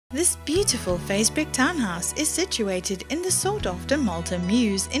This beautiful face brick townhouse is situated in the sought-after Malta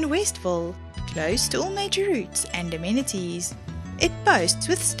Mews in Westville, close to all major routes and amenities. It boasts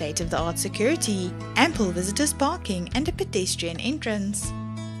with state-of-the-art security, ample visitors parking and a pedestrian entrance.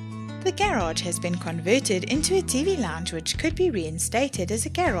 The garage has been converted into a TV lounge which could be reinstated as a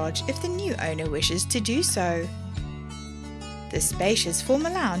garage if the new owner wishes to do so. The spacious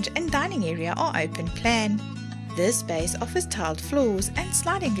former lounge and dining area are open plan. This space offers tiled floors and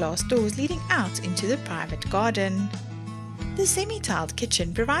sliding glass doors leading out into the private garden. The semi-tiled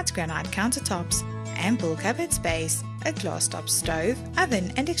kitchen provides granite countertops, ample cupboard space, a glass-top stove,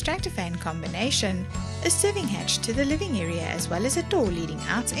 oven and extractor fan combination, a serving hatch to the living area as well as a door leading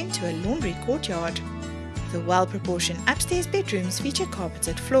out into a laundry courtyard. The well-proportioned upstairs bedrooms feature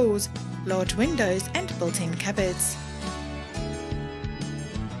carpeted floors, large windows and built-in cupboards.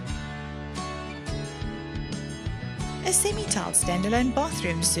 A semi-tiled standalone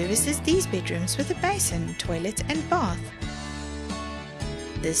bathroom services these bedrooms with a basin, toilet and bath.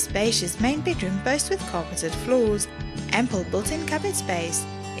 This spacious main bedroom boasts with carpeted floors, ample built-in cupboard space,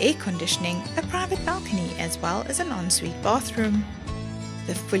 air conditioning, a private balcony as well as an ensuite bathroom.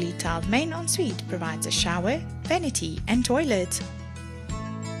 The fully tiled main ensuite provides a shower, vanity and toilet.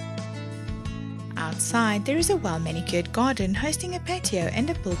 Outside there is a well-manicured garden hosting a patio and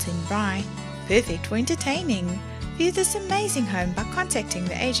a built-in braai, perfect for entertaining. View this amazing home by contacting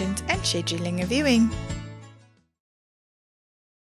the agent and scheduling a viewing.